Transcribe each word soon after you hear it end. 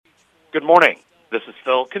Good morning. This is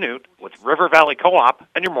Phil Canute with River Valley Co-op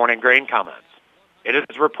and your morning grain comments. It is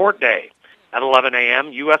report day. At 11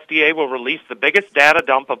 a.m., USDA will release the biggest data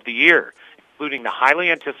dump of the year, including the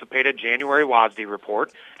highly anticipated January WASDE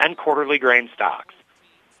report and quarterly grain stocks.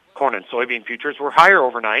 Corn and soybean futures were higher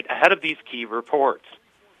overnight ahead of these key reports.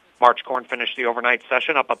 March corn finished the overnight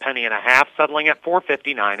session up 1.5 pennies, settling at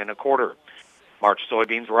 $4.59 1/4. March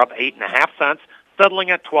soybeans were up 8.5 cents,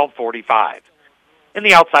 settling at $12.45. In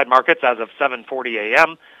the outside markets as of 7:40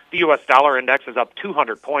 a.m., the U.S. dollar index is up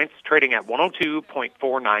 200 points, trading at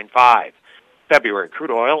 102.495. February crude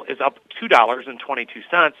oil is up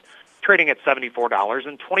 $2.22, trading at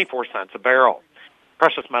 $74.24 a barrel.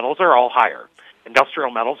 Precious metals are all higher. Industrial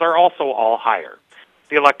metals are also all higher.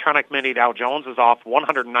 The electronic mini Dow Jones is off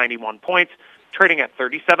 191 points, trading at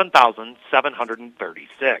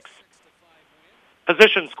 37,736.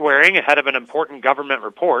 Position squaring ahead of an important government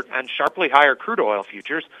report and sharply higher crude oil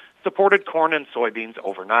futures supported corn and soybeans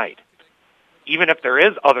overnight. Even if there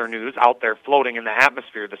is other news out there floating in the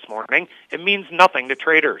atmosphere this morning, it means nothing to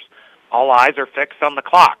traders. All eyes are fixed on the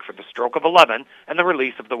clock for the stroke of 11 and the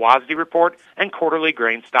release of the WASDE report and quarterly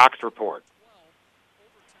grain stocks report.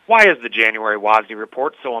 Why is the January WASDE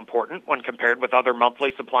report so important when compared with other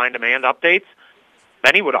monthly supply and demand updates?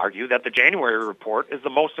 Many would argue that the January report is the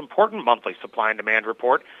most important monthly supply and demand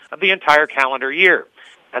report of the entire calendar year,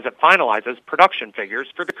 as it finalizes production figures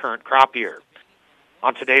for the current crop year.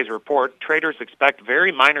 On today's report, traders expect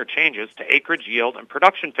very minor changes to acreage yield and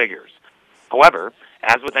production figures. However,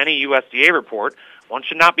 as with any USDA report, one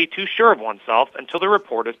should not be too sure of oneself until the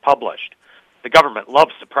report is published. The government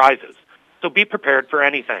loves surprises, so be prepared for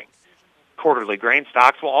anything. Quarterly grain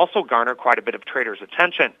stocks will also garner quite a bit of traders'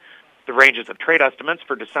 attention. The ranges of trade estimates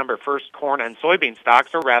for December 1st corn and soybean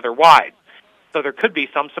stocks are rather wide, so there could be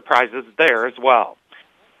some surprises there as well.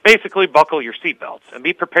 Basically, buckle your seatbelts and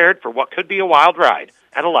be prepared for what could be a wild ride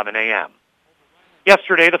at 11 a.m.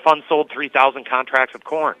 Yesterday, the fund sold 3,000 contracts of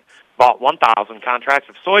corn, bought 1,000 contracts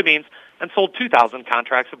of soybeans, and sold 2,000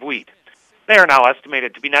 contracts of wheat. They are now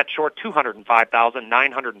estimated to be net short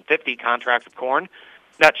 205,950 contracts of corn,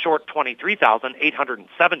 net short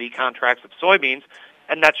 23,870 contracts of soybeans,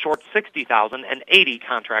 and net short 60,080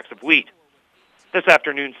 contracts of wheat. This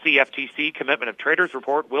afternoon's CFTC Commitment of Traders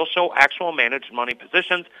report will show actual managed money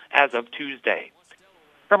positions as of Tuesday.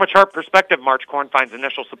 From a chart perspective, March corn finds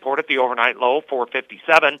initial support at the overnight low,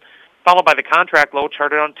 457, followed by the contract low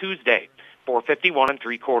charted on Tuesday, 451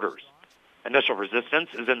 3/4. Initial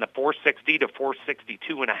resistance is in the 460 to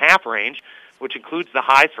 462.5 range, which includes the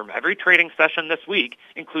highs from every trading session this week,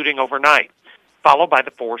 including overnight, followed by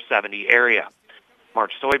the 470 area.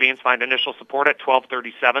 March soybeans find initial support at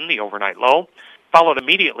 1237, the overnight low, followed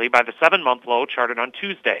immediately by the 7-month low charted on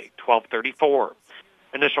Tuesday, 1234.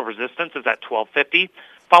 Initial resistance is at 1250,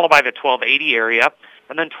 followed by the 1280 area,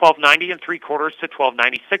 and then 1290 3/4 to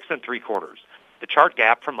 1296 3/4, the chart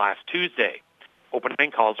gap from last Tuesday.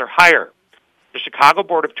 Opening calls are higher. The Chicago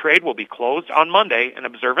Board of Trade will be closed on Monday in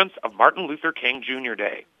observance of Martin Luther King Jr.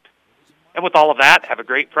 Day. And with all of that, have a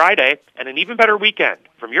great Friday and an even better weekend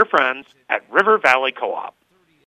from your friends at River Valley Co-op.